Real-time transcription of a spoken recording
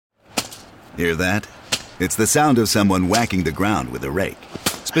Hear that? It's the sound of someone whacking the ground with a rake.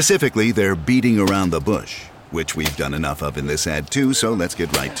 Specifically, they're beating around the bush, which we've done enough of in this ad too, so let's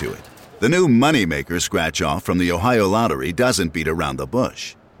get right to it. The new Moneymaker scratch-off from the Ohio Lottery doesn't beat around the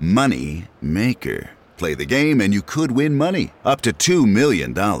bush. Money Maker. Play the game and you could win money, up to $2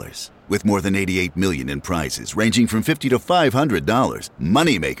 million. With more than $88 million in prizes, ranging from $50 to $500,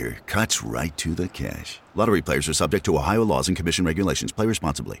 Moneymaker cuts right to the cash. Lottery players are subject to Ohio laws and commission regulations. Play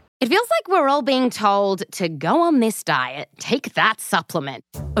responsibly. It feels like we're all being told to go on this diet, take that supplement.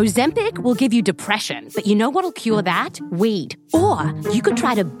 Ozempic will give you depression, but you know what'll cure that? Weed. Or you could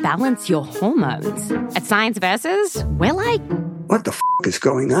try to balance your hormones. At Science Versus, we're like, what the is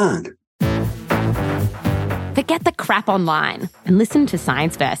going on? Forget the crap online and listen to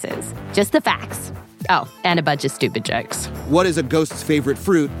Science Versus. Just the facts. Oh, and a bunch of stupid jokes. What is a ghost's favorite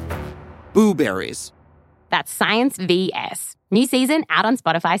fruit? Blueberries. That's Science VS. New season out on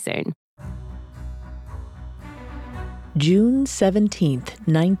Spotify soon. June 17th,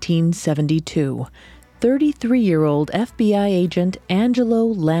 1972. 33-year-old FBI agent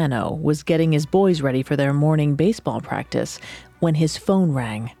Angelo Lano was getting his boys ready for their morning baseball practice when his phone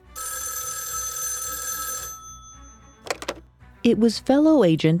rang. It was fellow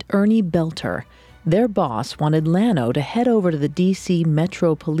agent Ernie Belter. Their boss wanted Lano to head over to the D.C.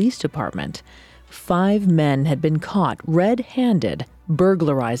 Metro Police Department. 5 men had been caught red-handed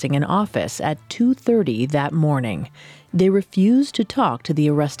burglarizing an office at 2:30 that morning. They refused to talk to the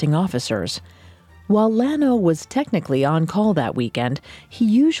arresting officers. While Lano was technically on call that weekend, he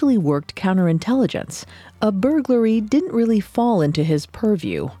usually worked counterintelligence. A burglary didn't really fall into his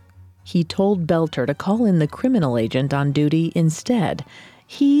purview. He told Belter to call in the criminal agent on duty instead.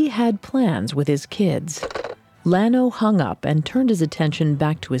 He had plans with his kids. Lano hung up and turned his attention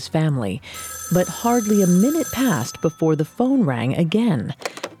back to his family, but hardly a minute passed before the phone rang again.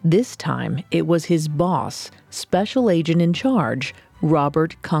 This time, it was his boss, special agent in charge,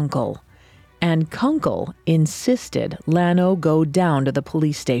 Robert Kunkel. And Kunkel insisted Lano go down to the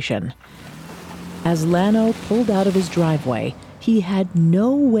police station. As Lano pulled out of his driveway, he had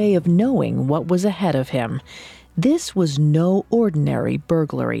no way of knowing what was ahead of him. This was no ordinary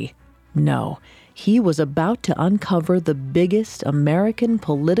burglary. No, he was about to uncover the biggest American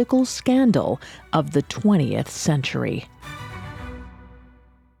political scandal of the 20th century.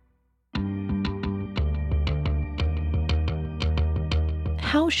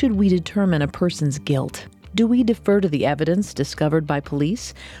 How should we determine a person's guilt? Do we defer to the evidence discovered by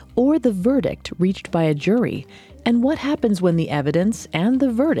police or the verdict reached by a jury? And what happens when the evidence and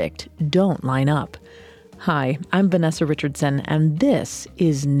the verdict don't line up? Hi, I'm Vanessa Richardson, and this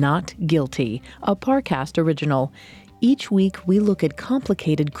is Not Guilty, a Parcast original. Each week, we look at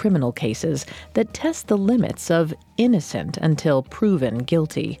complicated criminal cases that test the limits of innocent until proven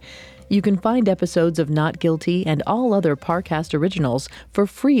guilty. You can find episodes of Not Guilty and all other Parcast originals for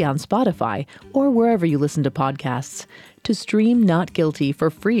free on Spotify or wherever you listen to podcasts. To stream Not Guilty for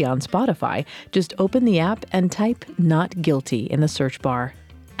free on Spotify, just open the app and type Not Guilty in the search bar.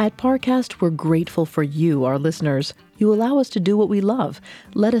 At Parcast, we're grateful for you, our listeners. You allow us to do what we love.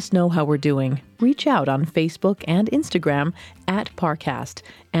 Let us know how we're doing. Reach out on Facebook and Instagram at Parcast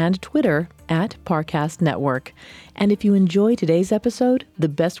and Twitter at Parcast Network. And if you enjoy today's episode, the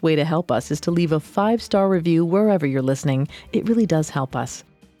best way to help us is to leave a 5-star review wherever you're listening. It really does help us.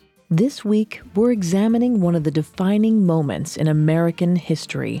 This week, we're examining one of the defining moments in American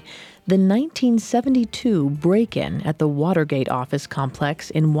history, the 1972 break-in at the Watergate office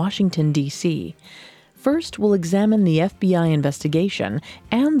complex in Washington, D.C. First, we'll examine the FBI investigation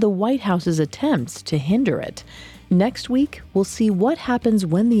and the White House's attempts to hinder it. Next week, we'll see what happens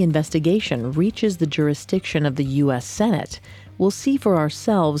when the investigation reaches the jurisdiction of the U.S. Senate. We'll see for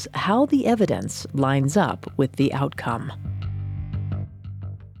ourselves how the evidence lines up with the outcome.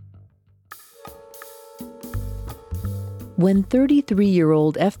 When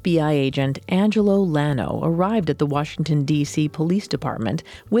 33-year-old FBI agent Angelo Lano arrived at the Washington, D.C. Police Department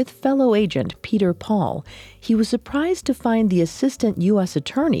with fellow agent Peter Paul, he was surprised to find the assistant U.S.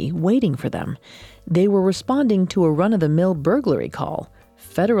 attorney waiting for them. They were responding to a run-of-the-mill burglary call.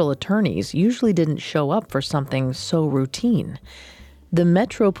 Federal attorneys usually didn't show up for something so routine. The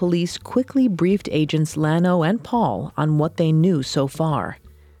Metro Police quickly briefed agents Lano and Paul on what they knew so far.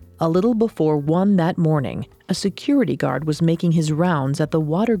 A little before 1 that morning, a security guard was making his rounds at the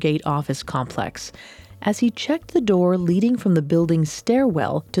Watergate office complex. As he checked the door leading from the building's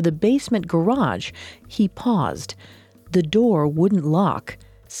stairwell to the basement garage, he paused. The door wouldn't lock.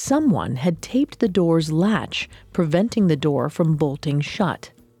 Someone had taped the door's latch, preventing the door from bolting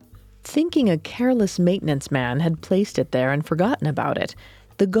shut. Thinking a careless maintenance man had placed it there and forgotten about it,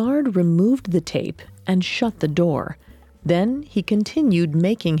 The guard removed the tape and shut the door. Then he continued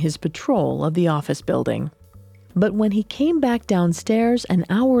making his patrol of the office building. But when he came back downstairs an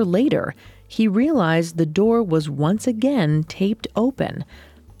hour later, he realized the door was once again taped open.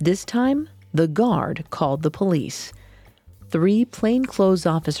 This time, the guard called the police. 3 plainclothes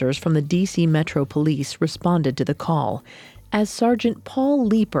officers from the D.C. Metro Police responded to the call. As Sergeant Paul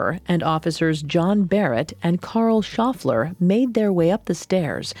Leeper and officers John Barrett and Carl Schaffler made their way up the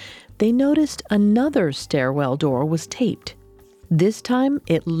stairs, they noticed another stairwell door was taped. This time,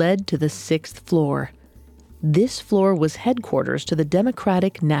 it led to the 6th floor. This floor was headquarters to the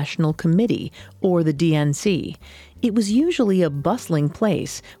Democratic National Committee, or the DNC. It was usually a bustling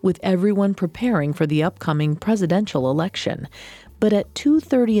place, with everyone preparing for the upcoming presidential election. But at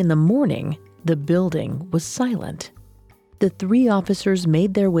 2:30 in the morning, the building was silent. The 3 officers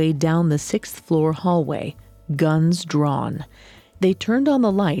made their way down the 6th floor hallway, guns drawn. They turned on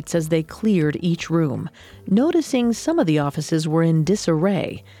the lights as they cleared each room, noticing some of the offices were in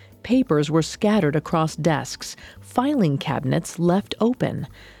disarray. Papers were scattered across desks, filing cabinets left open.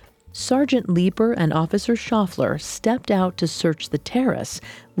 Sergeant Leeper and Officer Schaffler stepped out to search the terrace,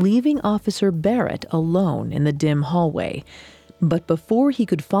 leaving Officer Barrett alone in the dim hallway. But before he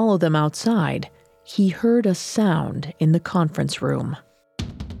could follow them outside, he heard a sound in the conference room.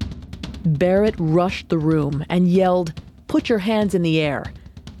 Barrett rushed the room and yelled, "Put your hands in the air."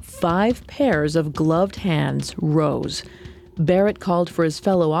 5 pairs of gloved hands rose. Barrett called for his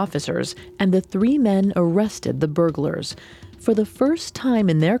fellow officers, and the 3 men arrested the burglars. For the first time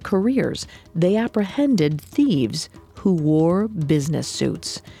in their careers, they apprehended thieves who wore business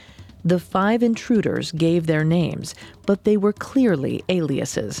suits. The 5 intruders gave their names, but they were clearly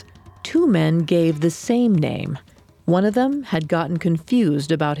aliases. 2 men gave the same name. One of them had gotten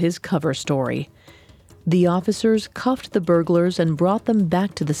confused about his cover story. The officers cuffed the burglars and brought them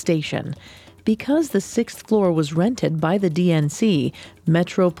back to the station. Because the 6th floor was rented by the DNC,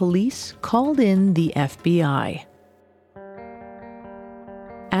 Metro Police called in the FBI.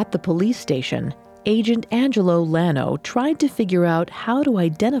 At the police station, Agent Angelo Lano tried to figure out how to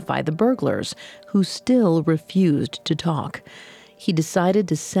identify the burglars, who still refused to talk. He decided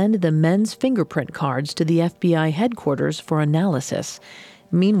to send the men's fingerprint cards to the FBI headquarters for analysis.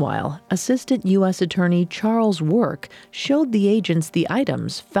 Meanwhile, Assistant U.S. Attorney Charles Work showed the agents the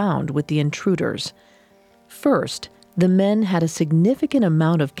items found with the intruders. First, the men had a significant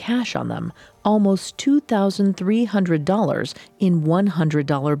amount of cash on them, almost $2,300 in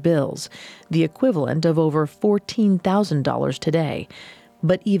 $100 bills, the equivalent of over $14,000 today.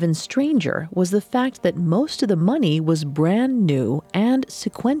 But even stranger was the fact that most of the money was brand new and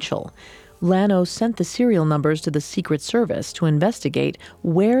sequential. Lano sent the serial numbers to the Secret Service to investigate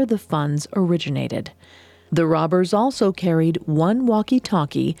where the funds originated. The robbers also carried 1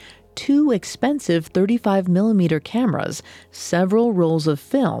 walkie-talkie, 2 expensive 35mm cameras, several rolls of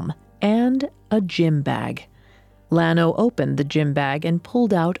film, and a gym bag. Lano opened the gym bag and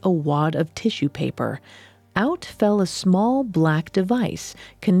pulled out a wad of tissue paper. Out fell a small black device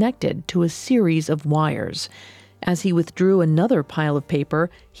connected to a series of wires. As he withdrew another pile of paper,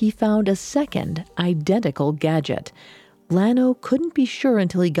 he found a second, identical gadget. Lano couldn't be sure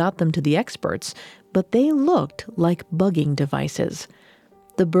until he got them to the experts, but they looked like bugging devices.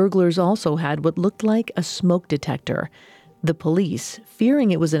 The burglars also had what looked like a smoke detector. The police,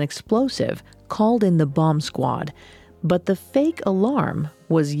 fearing it was an explosive, called in the bomb squad. But the fake alarm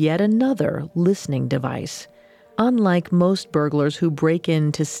was yet another listening device. Unlike most burglars who break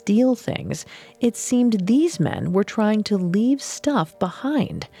in to steal things, it seemed these men were trying to leave stuff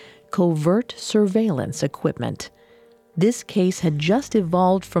behind, covert surveillance equipment. This case had just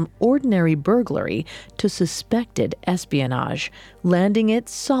evolved from ordinary burglary to suspected espionage, landing it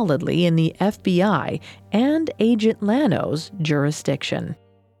solidly in the FBI and Agent Lano's jurisdiction.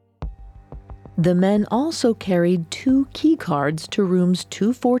 The men also carried 2 key cards to rooms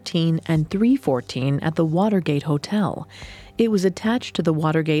 214 and 314 at the Watergate Hotel. It was attached to the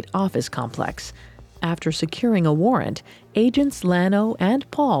Watergate office complex. After securing a warrant, Agents Lano and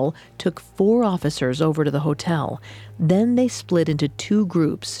Paul took 4 officers over to the hotel. Then they split into 2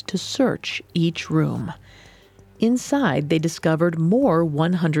 groups to search each room. Inside, they discovered more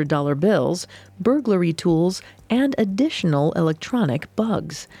 $100 bills, burglary tools, and additional electronic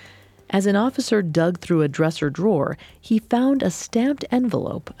bugs. As an officer dug through a dresser drawer, he found a stamped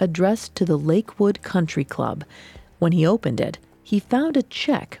envelope addressed to the Lakewood Country Club. When he opened it, he found a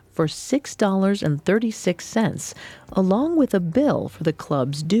check for $6.36, along with a bill for the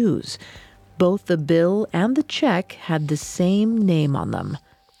club's dues. Both the bill and the check had the same name on them,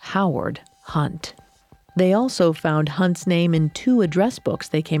 Howard Hunt. They also found Hunt's name in 2 address books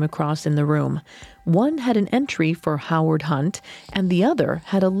they came across in the room. One had an entry for Howard Hunt, and the other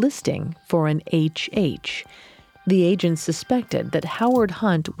had a listing for an H.H. The agents suspected that Howard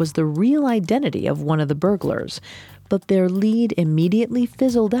Hunt was the real identity of one of the burglars, but their lead immediately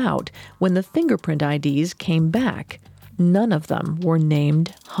fizzled out when the fingerprint IDs came back. None of them were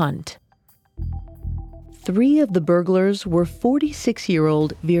named Hunt. 3 of the burglars were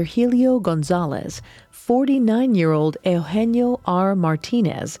 46-year-old Virgilio Gonzalez, 49-year-old Eugenio R.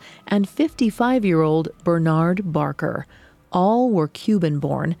 Martinez, and 55-year-old Bernard Barker. All were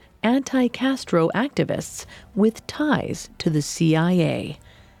Cuban-born, anti-Castro activists with ties to the CIA.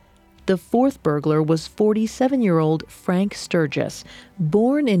 The 4th burglar was 47-year-old Frank Sturgis.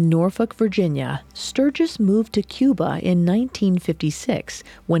 Born in Norfolk, Virginia, Sturgis moved to Cuba in 1956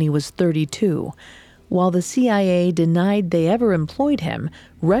 when he was 32. While the CIA denied they ever employed him,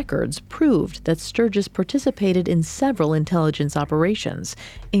 records proved that Sturgis participated in several intelligence operations,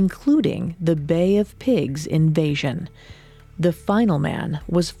 including the Bay of Pigs invasion. The final man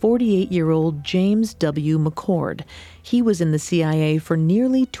was 48-year-old James W. McCord. He was in the CIA for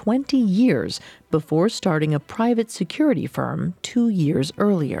nearly 20 years before starting a private security firm 2 years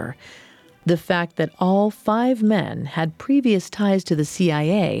earlier. The fact that all 5 men had previous ties to the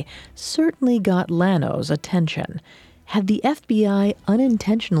CIA certainly got Lano's attention. Had the FBI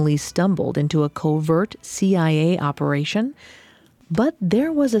unintentionally stumbled into a covert CIA operation? But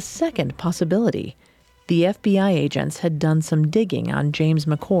there was a second possibility. The FBI agents had done some digging on James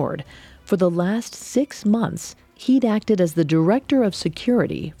McCord. For the last 6 months, he'd acted as the director of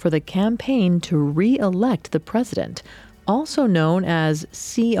security for the campaign to re-elect the president, also known as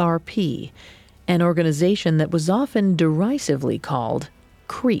CRP, an organization that was often derisively called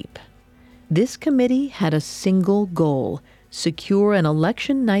CREEP. This committee had a single goal: secure an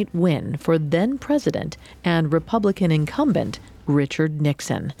election night win for then-president and Republican incumbent Richard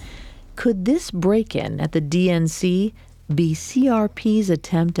Nixon. Could this break-in at the DNC be CRP's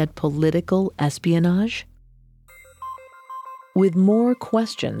attempt at political espionage? With more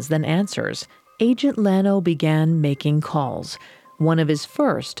questions than answers, Agent Lano began making calls. One of his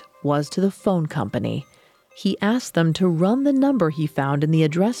first was to the phone company. He asked them to run the number he found in the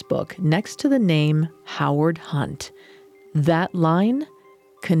address book next to the name Howard Hunt. That line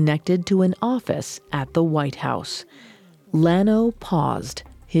connected to an office at the White House. Lano paused,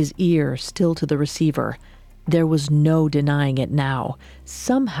 his ear still to the receiver. There was no denying it now.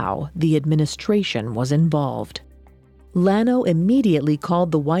 Somehow the administration was involved. Lano immediately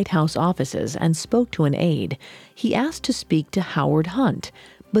called the White House offices and spoke to an aide. He asked to speak to Howard Hunt,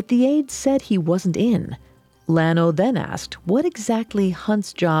 but the aide said he wasn't in. Lano then asked what exactly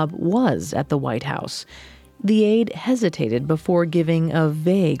Hunt's job was at the White House. The aide hesitated before giving a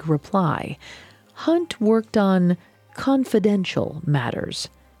vague reply. Hunt worked on confidential matters.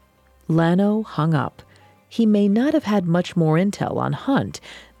 Lano hung up. He may not have had much more intel on Hunt,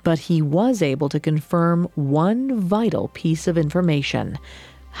 but he was able to confirm one vital piece of information.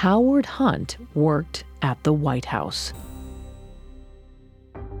 Howard Hunt worked at the White House.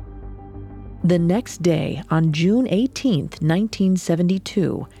 The next day, on June 18,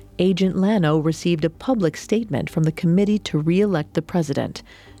 1972, Agent Lano received a public statement from the Committee to Re-elect the President.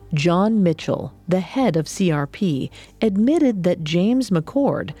 John Mitchell, the head of CRP, admitted that James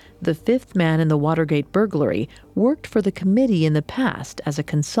McCord, the 5th man in the Watergate burglary, worked for the committee in the past as a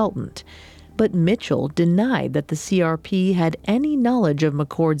consultant. But Mitchell denied that the CRP had any knowledge of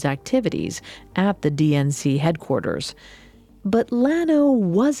McCord's activities at the DNC headquarters. But Lano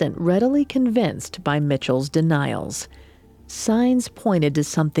wasn't readily convinced by Mitchell's denials. Signs pointed to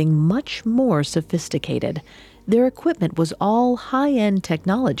something much more sophisticated. Their equipment was all high-end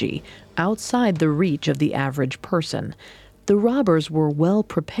technology, outside the reach of the average person. The robbers were well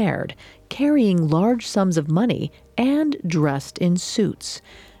prepared, carrying large sums of money, and dressed in suits.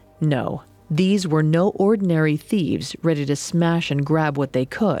 No, these were no ordinary thieves ready to smash and grab what they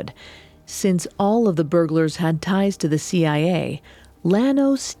could. Since all of the burglars had ties to the CIA,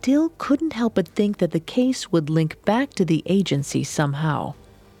 Lano still couldn't help but think that the case would link back to the agency somehow.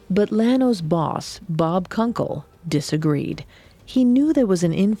 But Lano's boss, Bob Kunkel, disagreed. He knew there was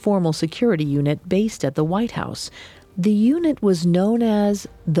an informal security unit based at the White House. The unit was known as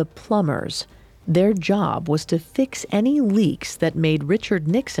the Plumbers. Their job was to fix any leaks that made Richard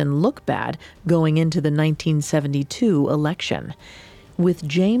Nixon look bad going into the 1972 election. With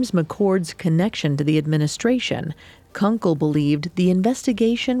James McCord's connection to the administration, Kunkel believed the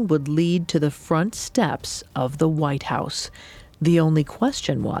investigation would lead to the front steps of the White House. The only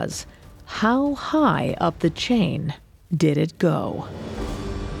question was, how high up the chain did it go?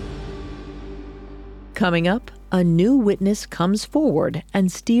 Coming up, a new witness comes forward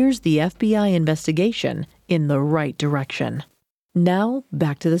and steers the FBI investigation in the right direction. Now,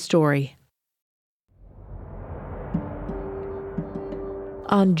 back to the story.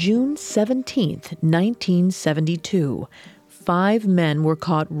 On June 17, 1972, 5 men were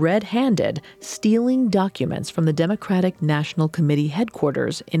caught red-handed stealing documents from the Democratic National Committee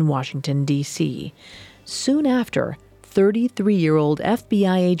headquarters in Washington, D.C. Soon after, 33-year-old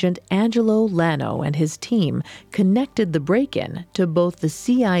FBI agent Angelo Lano and his team connected the break-in to both the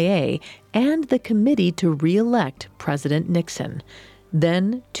CIA and the committee to re-elect President Nixon.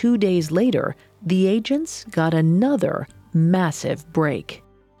 Then, 2 days later, the agents got another massive break.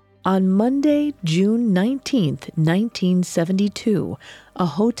 On Monday, June 19, 1972, a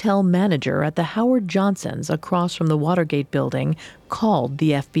hotel manager at the Howard Johnsons across from the Watergate building called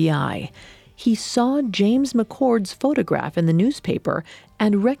the FBI. He saw James McCord's photograph in the newspaper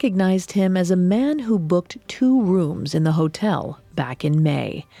and recognized him as a man who booked 2 rooms in the hotel back in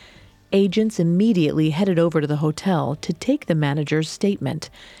May. Agents immediately headed over to the hotel to take the manager's statement.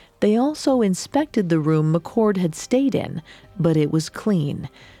 They also inspected the room McCord had stayed in, but it was clean.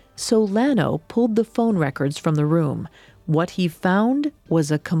 So Lano pulled the phone records from the room. What he found was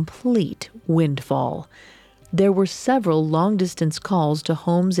a complete windfall. There were several long-distance calls to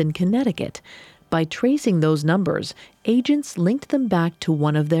homes in Connecticut. By tracing those numbers, agents linked them back to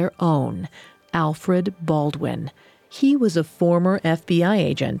one of their own, Alfred Baldwin. He was a former FBI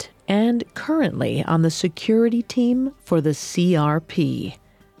agent and currently on the security team for the CRP.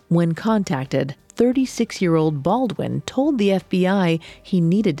 When contacted, 36-year-old Baldwin told the FBI he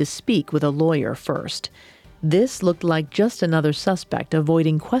needed to speak with a lawyer first. This looked like just another suspect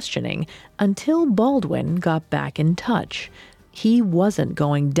avoiding questioning until Baldwin got back in touch. He wasn't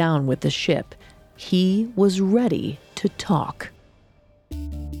going down with the ship. He was ready to talk.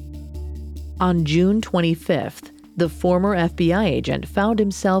 On June 25th, the former FBI agent found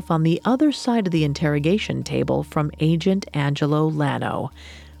himself on the other side of the interrogation table from Agent Angelo Lano.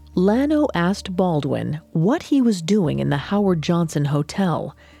 Lano asked Baldwin what he was doing in the Howard Johnson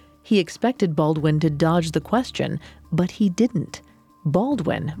Hotel. He expected Baldwin to dodge the question, but he didn't.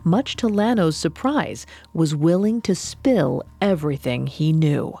 Baldwin, much to Lano's surprise, was willing to spill everything he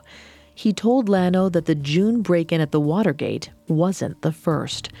knew. He told Lano that the June break-in at the Watergate wasn't the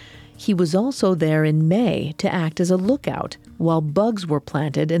first. He was also there in May to act as a lookout while bugs were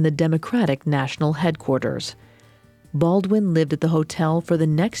planted in the Democratic National Headquarters. Baldwin lived at the hotel for the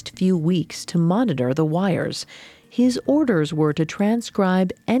next few weeks to monitor the wires. His orders were to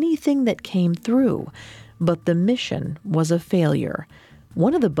transcribe anything that came through, but the mission was a failure.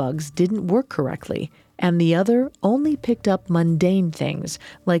 One of the bugs didn't work correctly, and the other only picked up mundane things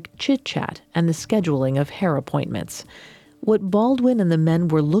like chit-chat and the scheduling of hair appointments. What Baldwin and the men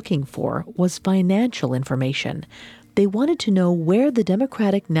were looking for was financial information. They wanted to know where the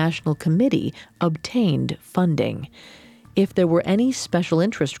Democratic National Committee obtained funding. If there were any special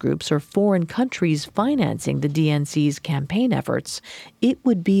interest groups or foreign countries financing the DNC's campaign efforts, it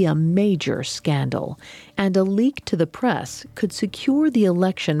would be a major scandal, and a leak to the press could secure the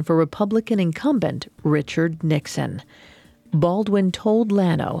election for Republican incumbent Richard Nixon. Baldwin told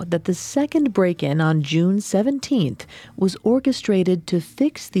Lano that the second break-in on June 17th was orchestrated to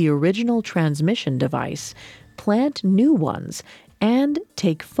fix the original transmission device, plant new ones, and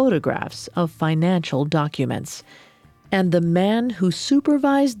take photographs of financial documents. And the man who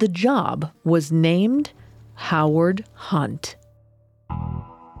supervised the job was named Howard Hunt.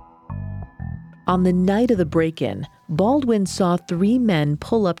 On the night of the break-in, Baldwin saw 3 men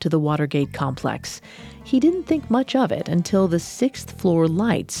pull up to the Watergate complex. He didn't think much of it until the 6th-floor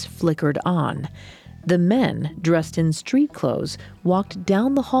lights flickered on. The men, dressed in street clothes, walked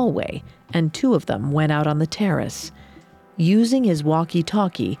down the hallway, and 2 of them went out on the terrace. Using his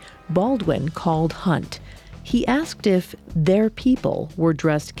walkie-talkie, Baldwin called Hunt. He asked if their people were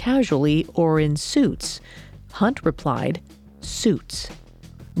dressed casually or in suits. Hunt replied, "Suits."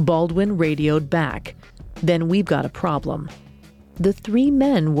 Baldwin radioed back, "Then we've got a problem." The 3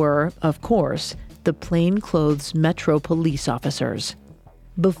 men were, of course, the plainclothes Metro police officers.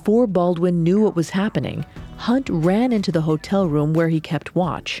 Before Baldwin knew what was happening, Hunt ran into the hotel room where he kept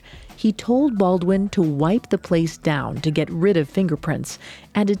watch. He told Baldwin to wipe the place down to get rid of fingerprints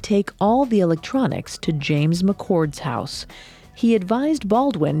and to take all the electronics to James McCord's house. He advised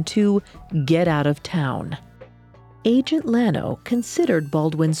Baldwin to get out of town. Agent Lano considered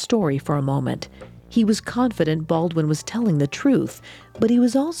Baldwin's story for a moment. He was confident Baldwin was telling the truth, but he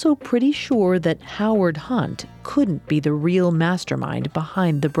was also pretty sure that Howard Hunt couldn't be the real mastermind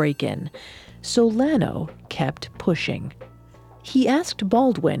behind the break-in. So Lano kept pushing. He asked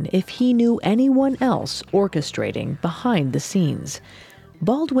Baldwin if he knew anyone else orchestrating behind the scenes.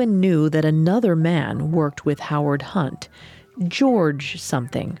 Baldwin knew that another man worked with Howard Hunt, George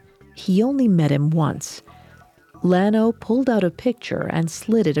something. He only met him once. Lano pulled out a picture and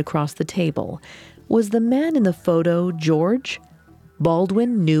slid it across the table. Was the man in the photo George?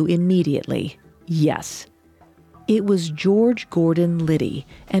 Baldwin knew immediately. Yes. It was George Gordon Liddy,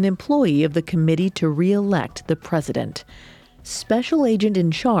 an employee of the committee to re-elect the president. Special agent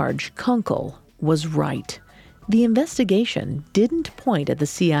in charge, Kunkel, was right. The investigation didn't point at the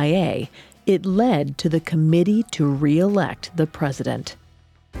CIA. It led to the committee to re-elect the president.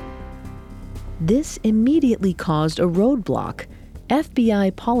 This immediately caused a roadblock.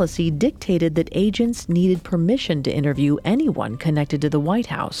 FBI policy dictated that agents needed permission to interview anyone connected to the White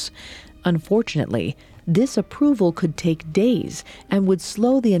House. Unfortunately, this approval could take days and would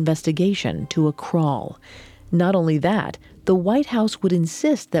slow the investigation to a crawl. Not only that, the White House would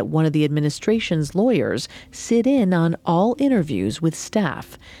insist that one of the administration's lawyers sit in on all interviews with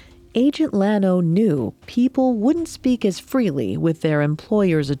staff. Agent Lano knew people wouldn't speak as freely with their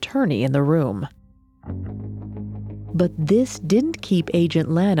employer's attorney in the room. But this didn't keep Agent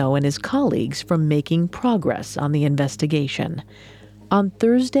Lano and his colleagues from making progress on the investigation. On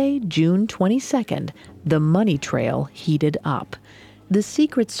Thursday, June 22nd, the money trail heated up. The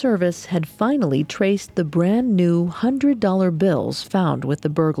Secret Service had finally traced the brand new $100 bills found with the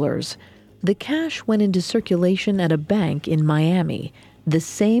burglars. The cash went into circulation at a bank in Miami, the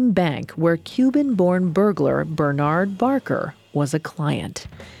same bank where Cuban-born burglar Bernard Barker was a client.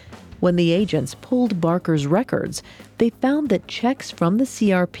 When the agents pulled Barker's records, they found that checks from the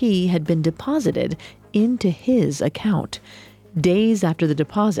CRP had been deposited into his account. Days after the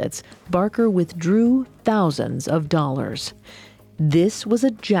deposits, Barker withdrew thousands of dollars. This was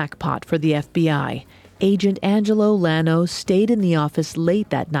a jackpot for the FBI. Agent Angelo Lano stayed in the office late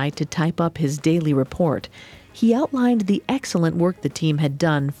that night to type up his daily report. He outlined the excellent work the team had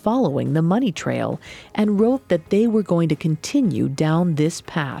done following the money trail and wrote that they were going to continue down this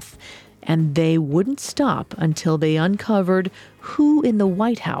path. And they wouldn't stop until they uncovered who in the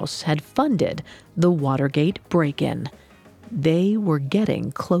White House had funded the Watergate break-in. They were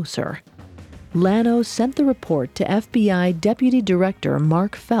getting closer. Lano sent the report to FBI Deputy Director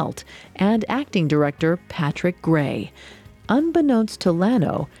Mark Felt and Acting Director Patrick Gray. Unbeknownst to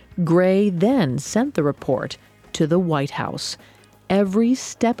Lano, Gray then sent the report to the White House. Every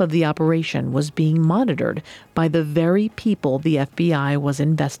step of the operation was being monitored by the very people the FBI was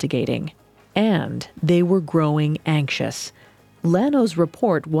investigating. And they were growing anxious. Lano's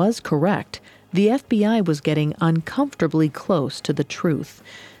report was correct. The FBI was getting uncomfortably close to the truth.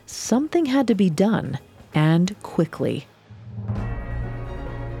 Something had to be done, and quickly.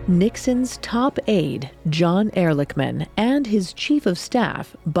 Nixon's top aide, John Ehrlichman, and his chief of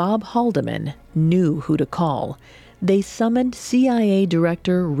staff, Bob Haldeman, knew who to call. They summoned CIA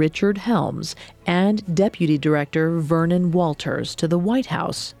Director Richard Helms and Deputy Director Vernon Walters to the White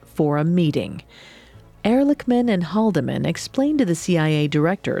House for a meeting. Ehrlichman and Haldeman explained to the CIA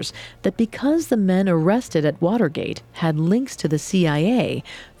directors that because the men arrested at Watergate had links to the CIA,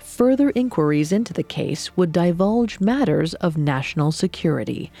 further inquiries into the case would divulge matters of national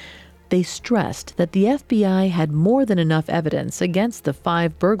security. They stressed that the FBI had more than enough evidence against the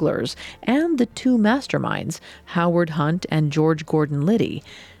 5 burglars and the 2 masterminds, Howard Hunt and George Gordon Liddy.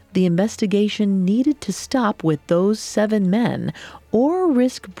 The investigation needed to stop with those 7 men or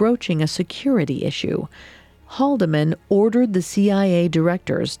risk broaching a security issue. Haldeman ordered the CIA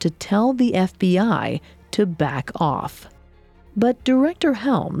directors to tell the FBI to back off. But Director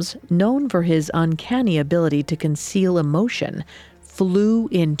Helms, known for his uncanny ability to conceal emotion, flew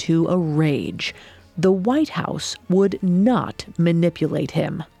into a rage. The White House would not manipulate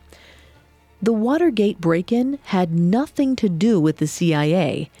him. The Watergate break-in had nothing to do with the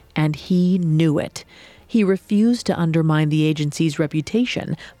CIA, and he knew it. He refused to undermine the agency's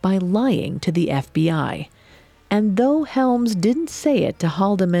reputation by lying to the FBI. And though Helms didn't say it to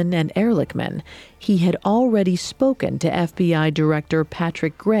Haldeman and Ehrlichman, he had already spoken to FBI Director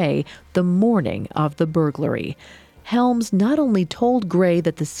Patrick Gray the morning of the burglary. Helms not only told Gray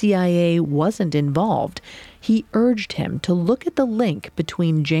that the CIA wasn't involved, he urged him to look at the link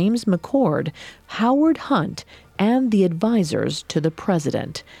between James McCord, Howard Hunt, and the advisors to the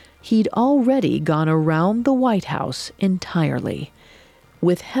president. He'd already gone around the White House entirely.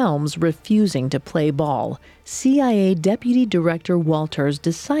 With Helms refusing to play ball, CIA Deputy Director Walters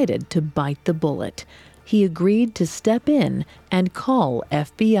decided to bite the bullet. He agreed to step in and call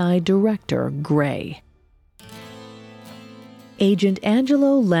FBI Director Gray. Agent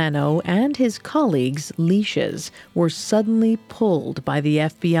Angelo Lano and his colleagues' leashes were suddenly pulled by the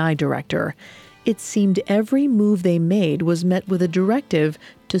FBI director. It seemed every move they made was met with a directive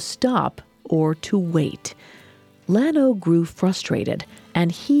to stop or to wait. Lano grew frustrated,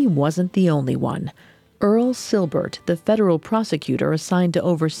 and he wasn't the only one. Earl Silbert, the federal prosecutor assigned to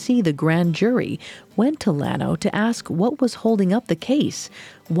oversee the grand jury, went to Lano to ask what was holding up the case.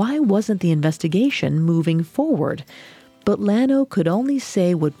 Why wasn't the investigation moving forward? But Lano could only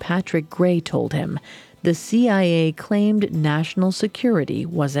say what Patrick Gray told him. The CIA claimed national security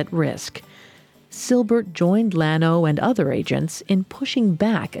was at risk. Silbert joined Lano and other agents in pushing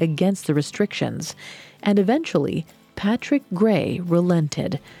back against the restrictions, and eventually Patrick Gray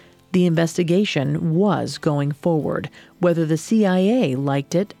relented. The investigation was going forward, whether the CIA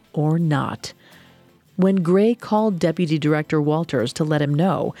liked it or not. When Gray called Deputy Director Walters to let him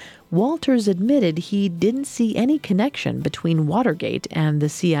know, Walters admitted he didn't see any connection between Watergate and the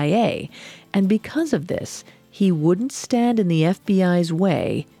CIA, and because of this, he wouldn't stand in the FBI's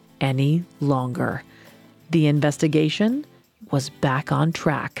way any longer. The investigation was back on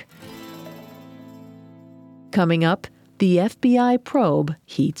track. Coming up, the FBI probe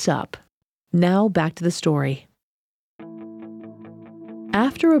heats up. Now back to the story.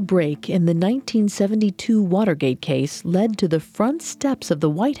 After a break in the 1972 Watergate case led to the front steps of the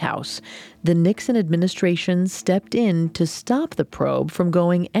White House, the Nixon administration stepped in to stop the probe from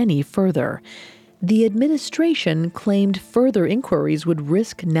going any further. The administration claimed further inquiries would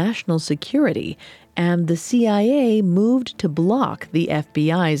risk national security, and the CIA moved to block the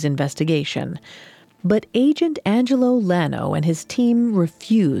FBI's investigation. But Agent Angelo Lano and his team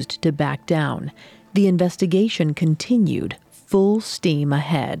refused to back down. The investigation continued, full steam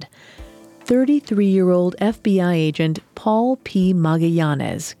ahead. 33-year-old FBI agent Paul P.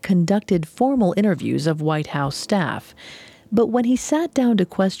 Magallanes conducted formal interviews of White House staff. But when he sat down to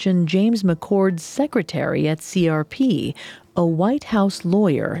question James McCord's secretary at CRP, a White House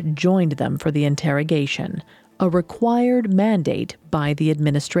lawyer joined them for the interrogation, a required mandate by the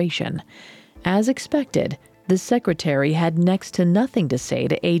administration. As expected, the secretary had next to nothing to say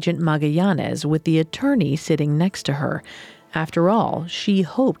to Agent Magallanes with the attorney sitting next to her. After all, she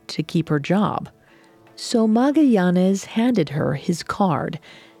hoped to keep her job. So Magallanes handed her his card.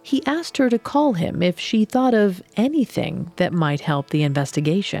 He asked her to call him if she thought of anything that might help the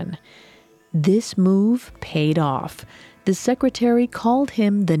investigation. This move paid off. The secretary called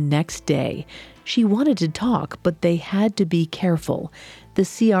him the next day. She wanted to talk, but they had to be careful. The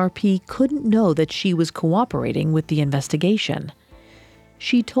CRP couldn't know that she was cooperating with the investigation.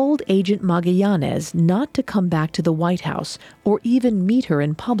 She told Agent Magallanes not to come back to the White House or even meet her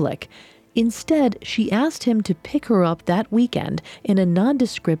in public. Instead, she asked him to pick her up that weekend in a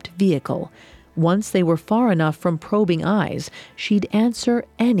nondescript vehicle. Once they were far enough from probing eyes, she'd answer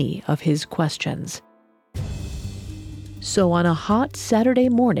any of his questions. So on a hot Saturday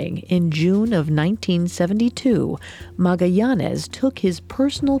morning in June of 1972, Magallanes took his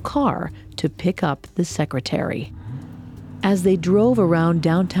personal car to pick up the secretary. As they drove around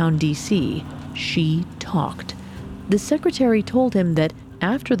downtown D.C., she talked. The secretary told him that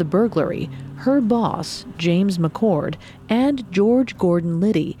after the burglary, her boss, James McCord, and George Gordon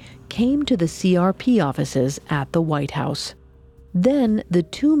Liddy came to the CRP offices at the White House. Then the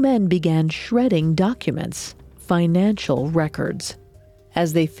two men began shredding documents, financial records.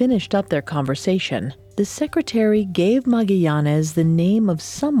 As they finished up their conversation, the secretary gave Magallanes the name of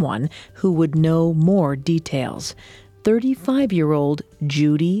someone who would know more details, 35-year-old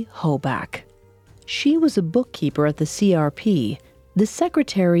Judy Hoback. She was a bookkeeper at the CRP. The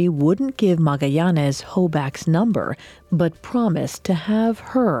secretary wouldn't give Magallanes Hoback's number, but promised to have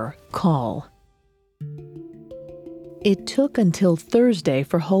her call. It took until Thursday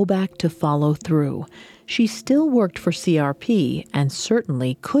for Hoback to follow through. She still worked for CRP and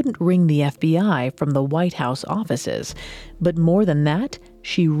certainly couldn't ring the FBI from the White House offices. But more than that,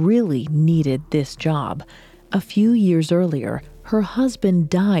 she really needed this job. A few years earlier, her husband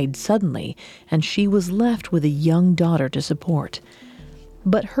died suddenly, and she was left with a young daughter to support.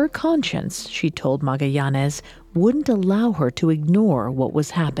 But her conscience, she told Magallanes, wouldn't allow her to ignore what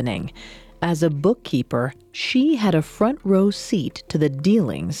was happening. As a bookkeeper, she had a front-row seat to the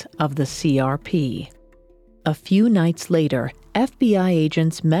dealings of the CRP. A few nights later, FBI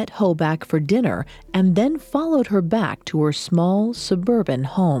agents met Hoback for dinner and then followed her back to her small suburban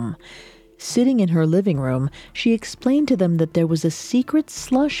home. Sitting in her living room, she explained to them that there was a secret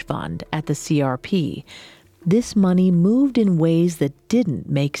slush fund at the CRP. This money moved in ways that didn't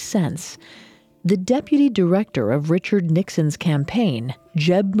make sense. The deputy director of Richard Nixon's campaign,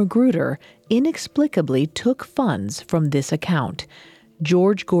 Jeb Magruder, inexplicably took funds from this account.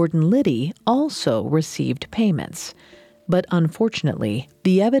 George Gordon Liddy also received payments. But unfortunately,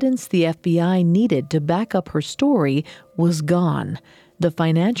 the evidence the FBI needed to back up her story was gone. The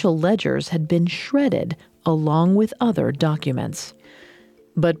financial ledgers had been shredded along with other documents.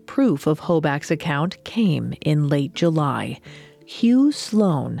 But proof of Hoback's account came in late July. Hugh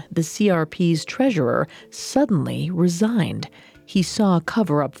Sloan, the CRP's treasurer, suddenly resigned. He saw a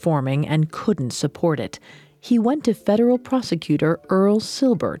cover-up forming and couldn't support it. He went to federal prosecutor Earl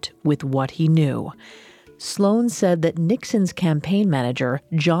Silbert with what he knew. Sloan said that Nixon's campaign manager,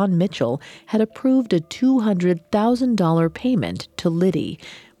 John Mitchell, had approved a $200,000 payment to Liddy,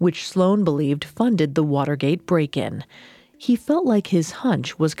 which Sloan believed funded the Watergate break-in. He felt like his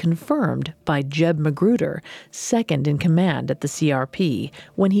hunch was confirmed by Jeb Magruder, second in command at the CRP,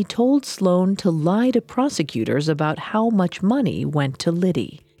 when he told Sloan to lie to prosecutors about how much money went to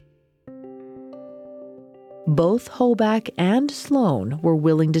Liddy. Both Hoback and Sloan were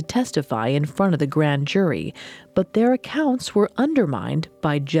willing to testify in front of the grand jury, but their accounts were undermined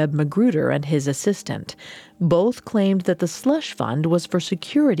by Jeb Magruder and his assistant. Both claimed that the slush fund was for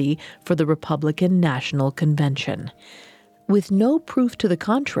security for the Republican National Convention. With no proof to the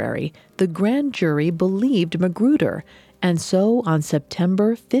contrary, the grand jury believed Magruder, and so on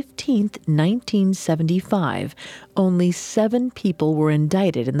September 15, 1975, only 7 people were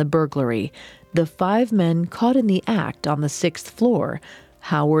indicted in the burglary. The 5 men caught in the act on the 6th floor,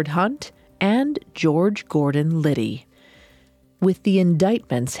 Howard Hunt and George Gordon Liddy. With the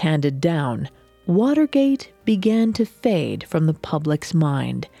indictments handed down, Watergate began to fade from the public's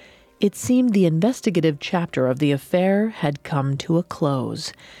mind. It seemed the investigative chapter of the affair had come to a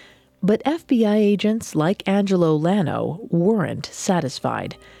close. But FBI agents like Angelo Lano weren't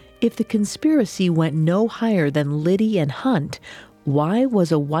satisfied. If the conspiracy went no higher than Liddy and Hunt, why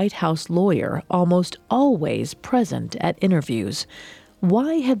was a White House lawyer almost always present at interviews?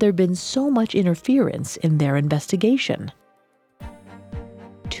 Why had there been so much interference in their investigation?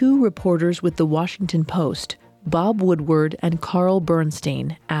 2 reporters with the Washington Post, Bob Woodward and Carl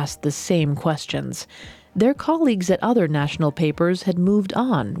Bernstein, asked the same questions. Their colleagues at other national papers had moved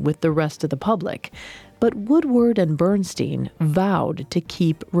on with the rest of the public, but Woodward and Bernstein vowed to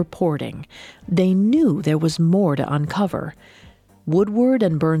keep reporting. They knew there was more to uncover. Woodward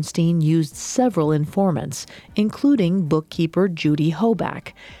and Bernstein used several informants, including bookkeeper Judy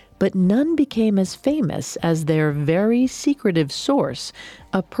Hoback, but none became as famous as their very secretive source,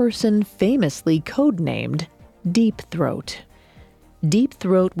 a person famously codenamed Deep Throat. Deep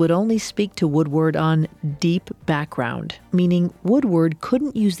Throat would only speak to Woodward on deep background, meaning Woodward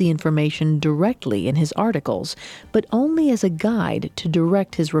couldn't use the information directly in his articles, but only as a guide to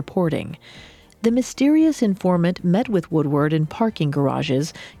direct his reporting. The mysterious informant met with Woodward in parking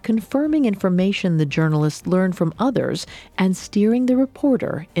garages, confirming information the journalist learned from others and steering the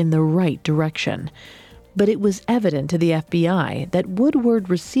reporter in the right direction. But it was evident to the FBI that Woodward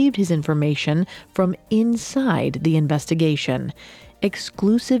received his information from inside the investigation.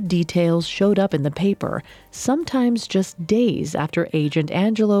 Exclusive details showed up in the paper, sometimes just days after Agent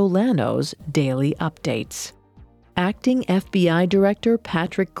Angelo Lano's daily updates. Acting FBI Director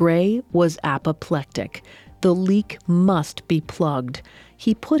Patrick Gray was apoplectic. The leak must be plugged.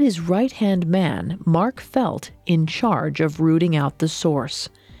 He put his right-hand man, Mark Felt, in charge of rooting out the source.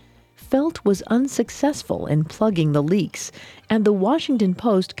 Felt was unsuccessful in plugging the leaks, and the Washington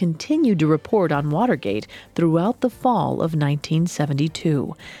Post continued to report on Watergate throughout the fall of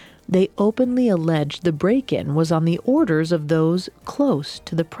 1972. They openly alleged the break-in was on the orders of those close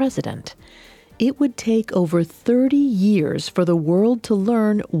to the president. It would take over 30 years for the world to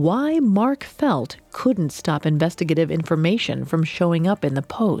learn why Mark Felt couldn't stop investigative information from showing up in the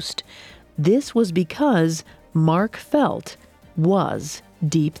Post. This was because Mark Felt was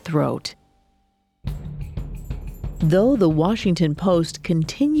Deep Throat. Though the Washington Post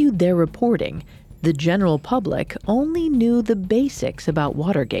continued their reporting, the general public only knew the basics about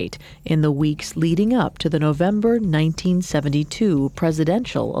Watergate in the weeks leading up to the November 1972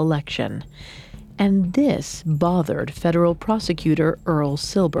 presidential election. And this bothered federal prosecutor Earl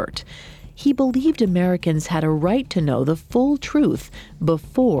Silbert. He believed Americans had a right to know the full truth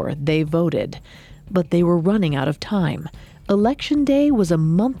before they voted. But they were running out of time. Election Day was a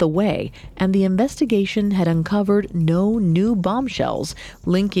month away, and the investigation had uncovered no new bombshells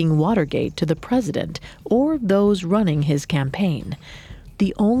linking Watergate to the president or those running his campaign.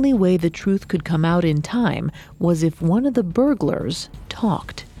 The only way the truth could come out in time was if one of the burglars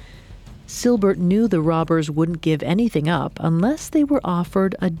talked. Silbert knew the robbers wouldn't give anything up unless they were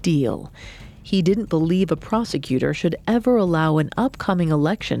offered a deal. He didn't believe a prosecutor should ever allow an upcoming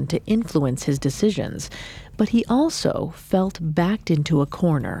election to influence his decisions, but he also felt backed into a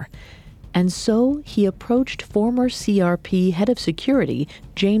corner. And so he approached former CRP head of security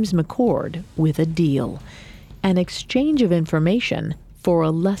James McCord with a deal, an exchange of information for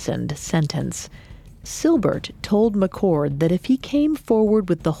a lessened sentence. Silbert told McCord that if he came forward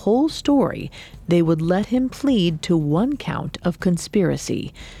with the whole story, they would let him plead to one count of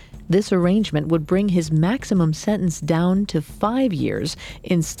conspiracy. This arrangement would bring his maximum sentence down to 5 years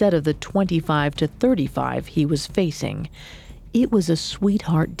instead of the 25 to 35 he was facing. It was a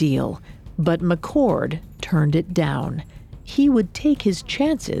sweetheart deal, but McCord turned it down. He would take his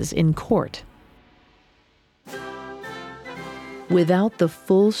chances in court. Without the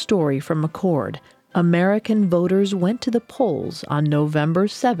full story from McCord, American voters went to the polls on November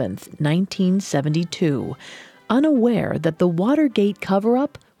 7, 1972, unaware that the Watergate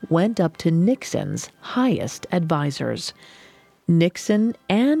cover-up went up to Nixon's highest advisors. Nixon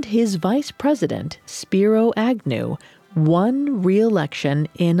and his vice president, Spiro Agnew, won re-election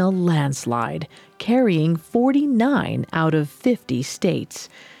in a landslide, carrying 49 out of 50 states.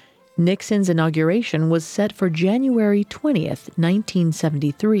 Nixon's inauguration was set for January 20th,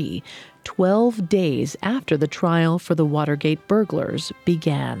 1973, 12 days after the trial for the Watergate burglars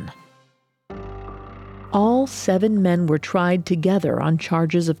began. All 7 men were tried together on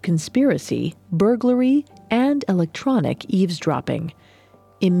charges of conspiracy, burglary, and electronic eavesdropping.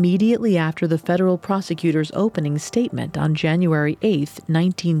 Immediately after the federal prosecutor's opening statement on January 8,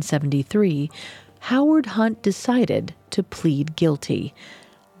 1973, Howard Hunt decided to plead guilty.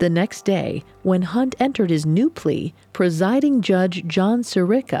 The next day, when Hunt entered his new plea, presiding judge John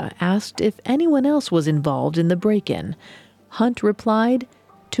Sirica asked if anyone else was involved in the break-in. Hunt replied,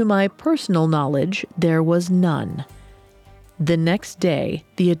 "To my personal knowledge, there was none." The next day,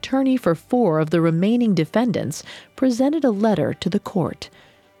 the attorney for 4 of the remaining defendants presented a letter to the court.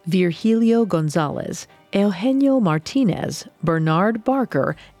 Virgilio Gonzalez, Eugenio Martinez, Bernard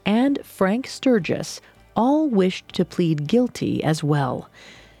Barker, and Frank Sturgis all wished to plead guilty as well.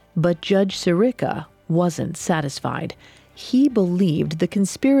 But Judge Sirica wasn't satisfied. He believed the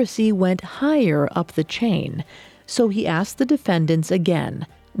conspiracy went higher up the chain, so he asked the defendants again,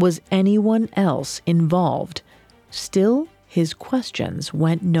 was anyone else involved? Still, his questions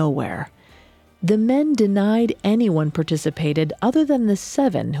went nowhere. The men denied anyone participated other than the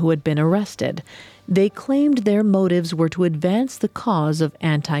 7 who had been arrested. They claimed their motives were to advance the cause of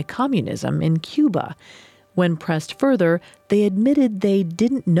anti-communism in Cuba. When pressed further, they admitted they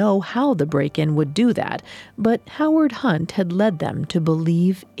didn't know how the break-in would do that, but Howard Hunt had led them to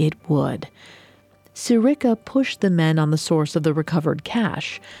believe it would. Sirica pushed the men on the source of the recovered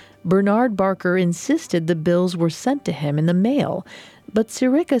cash. Bernard Barker insisted the bills were sent to him in the mail, but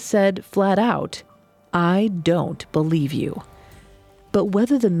Sirica said flat out, "I don't believe you." But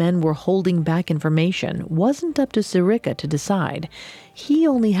whether the men were holding back information wasn't up to Sirica to decide. He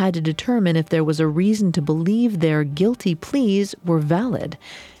only had to determine if there was a reason to believe their guilty pleas were valid.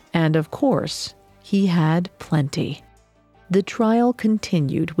 And of course, he had plenty. The trial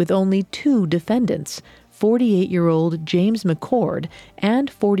continued with only 2 defendants, 48-year-old James McCord and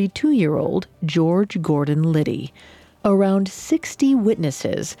 42-year-old George Gordon Liddy. Around 60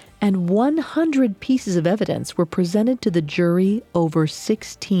 witnesses and 100 pieces of evidence were presented to the jury over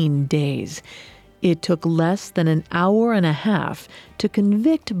 16 days. It took less than an hour and a half to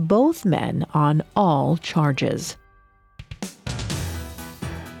convict both men on all charges.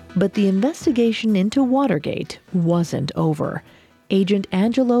 But the investigation into Watergate wasn't over. Agent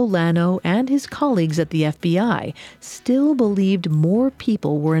Angelo Lano and his colleagues at the FBI still believed more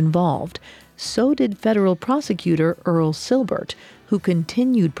people were involved. So did federal prosecutor Earl Silbert, who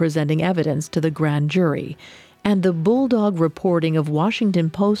continued presenting evidence to the grand jury. And the bulldog reporting of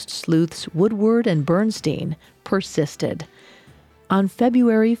Washington Post sleuths Woodward and Bernstein persisted. On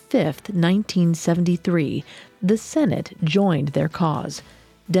February 5, 1973, the Senate joined their cause.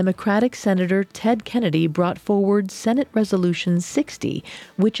 Democratic Senator Ted Kennedy brought forward Senate Resolution 60,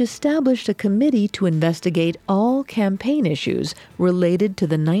 which established a committee to investigate all campaign issues related to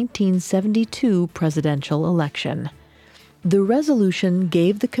the 1972 presidential election. The resolution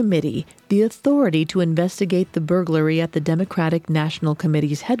gave the committee the authority to investigate the burglary at the Democratic National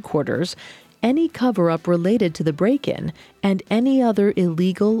Committee's headquarters, any cover-up related to the break-in, and any other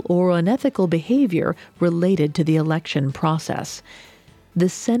illegal or unethical behavior related to the election process. The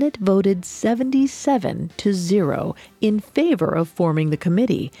Senate voted 77-0 in favor of forming the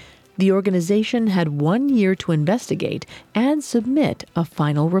committee. The organization had 1 year to investigate and submit a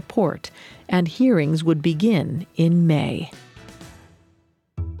final report, and hearings would begin in May.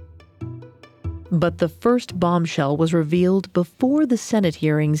 But the first bombshell was revealed before the Senate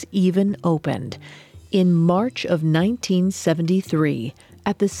hearings even opened. In March of 1973,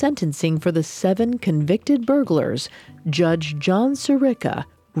 at the sentencing for the 7 convicted burglars, Judge John Sirica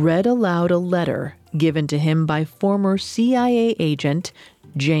read aloud a letter given to him by former CIA agent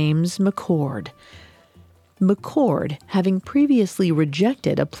James McCord. McCord, having previously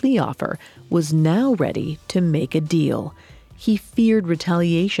rejected a plea offer, was now ready to make a deal. He feared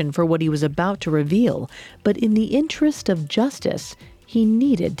retaliation for what he was about to reveal, but in the interest of justice, he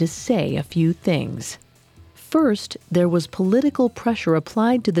needed to say a few things. First, there was political pressure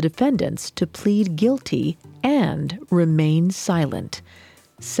applied to the defendants to plead guilty and remain silent.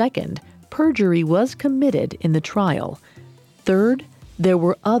 Second, perjury was committed in the trial. Third, there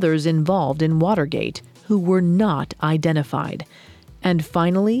were others involved in Watergate who were not identified. And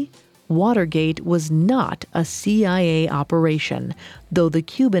finally, Watergate was not a CIA operation, though the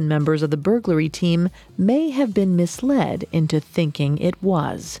Cuban members of the burglary team may have been misled into thinking it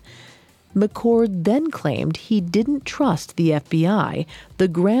was. McCord then claimed he didn't trust the FBI, the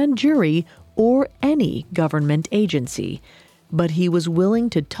grand jury, or any government agency, but he was willing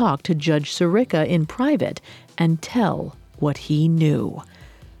to talk to Judge Sirica in private and tell what he knew.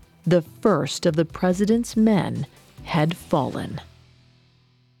 The first of the president's men had fallen.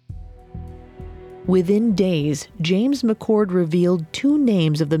 Within days, James McCord revealed 2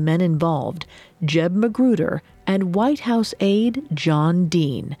 names of the men involved, Jeb Magruder and White House aide John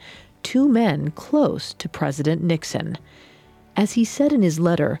Dean, 2 men close to President Nixon. As he said in his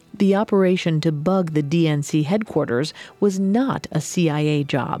letter, the operation to bug the DNC headquarters was not a CIA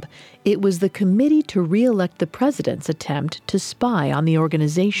job. It was the Committee to Re-elect the President's attempt to spy on the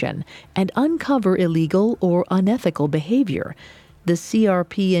organization and uncover illegal or unethical behavior. The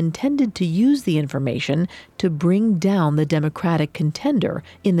CRP intended to use the information to bring down the Democratic contender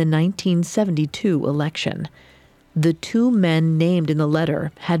in the 1972 election. The 2 men named in the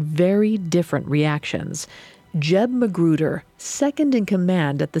letter had very different reactions. Jeb Magruder, second in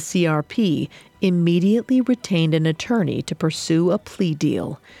command at the CRP, immediately retained an attorney to pursue a plea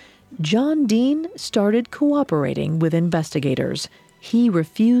deal. John Dean started cooperating with investigators. He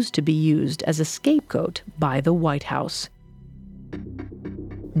refused to be used as a scapegoat by the White House.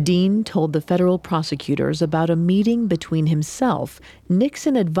 Dean told the federal prosecutors about a meeting between himself,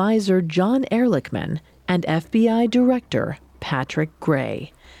 Nixon advisor John Ehrlichman, and FBI Director Patrick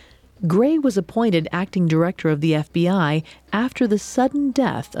Gray. Gray was appointed acting director of the FBI after the sudden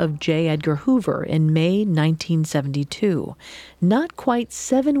death of J. Edgar Hoover in May 1972, not quite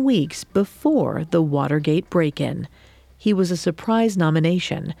 7 weeks before the Watergate break-in. He was a surprise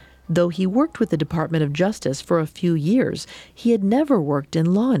nomination. Though he worked with the Department of Justice for a few years, he had never worked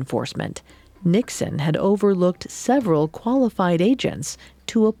in law enforcement. Nixon had overlooked several qualified agents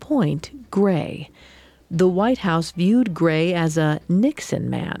to appoint Gray. The White House viewed Gray as a Nixon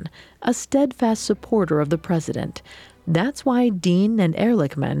man, a steadfast supporter of the president. That's why Dean and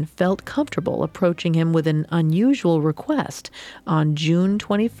Ehrlichman felt comfortable approaching him with an unusual request on June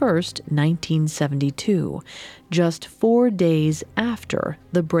 21, 1972, just 4 days after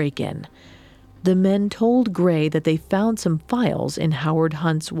the break-in. The men told Gray that they found some files in Howard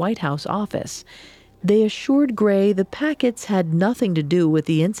Hunt's White House office. They assured Gray the packets had nothing to do with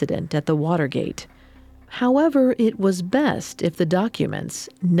the incident at the Watergate. However, it was best if the documents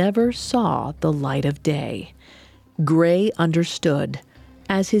never saw the light of day. Gray understood.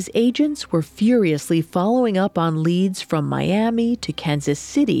 As his agents were furiously following up on leads from Miami to Kansas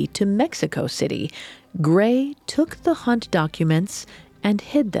City to Mexico City, Gray took the Hunt documents and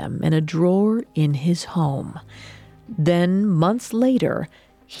hid them in a drawer in his home. Then, months later,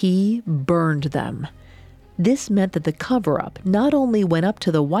 he burned them. This meant that the cover-up not only went up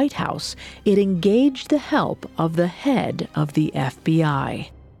to the White House, it engaged the help of the head of the FBI.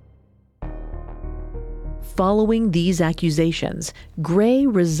 Following these accusations, Gray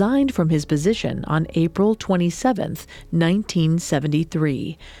resigned from his position on April 27,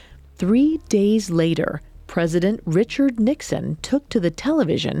 1973. 3 days later, President Richard Nixon took to the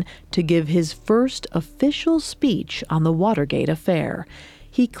television to give his first official speech on the Watergate affair.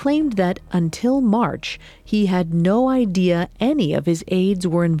 He claimed that until March, he had no idea any of his aides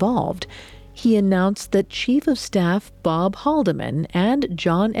were involved. He announced that Chief of Staff Bob Haldeman and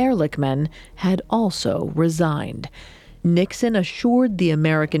John Ehrlichman had also resigned. Nixon assured the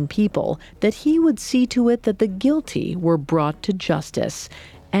American people that he would see to it that the guilty were brought to justice,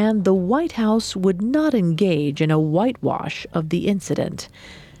 and the White House would not engage in a whitewash of the incident.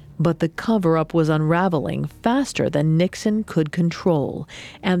 But the cover-up was unraveling faster than Nixon could control,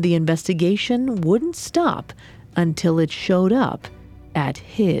 and the investigation wouldn't stop until it showed up at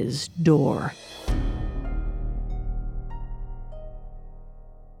his door.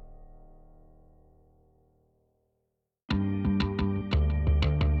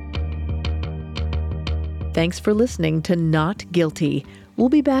 Thanks for listening to Not Guilty. We'll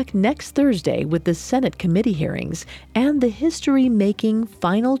be back next Thursday with the Senate committee hearings and the history-making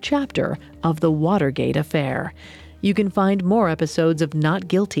final chapter of the Watergate affair. You can find more episodes of Not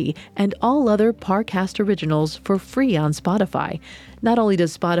Guilty and all other Parcast originals for free on Spotify. Not only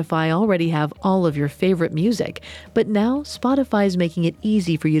does Spotify already have all of your favorite music, but now Spotify is making it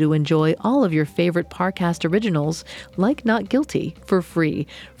easy for you to enjoy all of your favorite Parcast originals, like Not Guilty, for free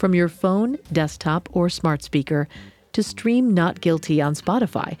from your phone, desktop, or smart speaker. To stream Not Guilty on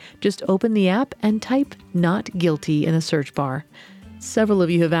Spotify, just open the app and type Not Guilty in the search bar. Several of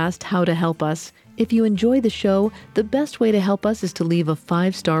you have asked how to help us. If you enjoy the show, the best way to help us is to leave a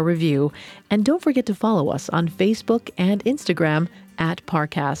 5-star review. And don't forget to follow us on Facebook and Instagram at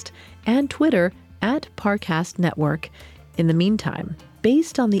Parcast and Twitter at Parcast Network. In the meantime,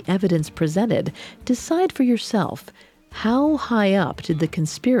 based on the evidence presented, decide for yourself, how high up did the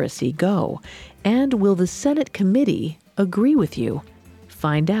conspiracy go? And will the Senate committee agree with you?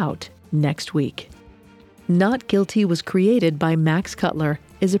 Find out next week. Not Guilty was created by Max Cutler,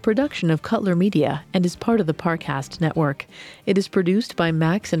 is a production of Cutler Media, and is part of the Parcast Network. It is produced by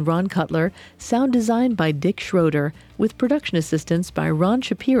Max and Ron Cutler, sound designed by Dick Schroeder, with production assistance by Ron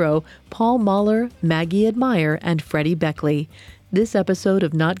Shapiro, Paul Mahler, Maggie Admire, and Freddie Beckley. This episode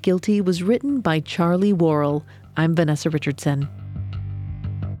of Not Guilty was written by Charlie Worrell. I'm Vanessa Richardson.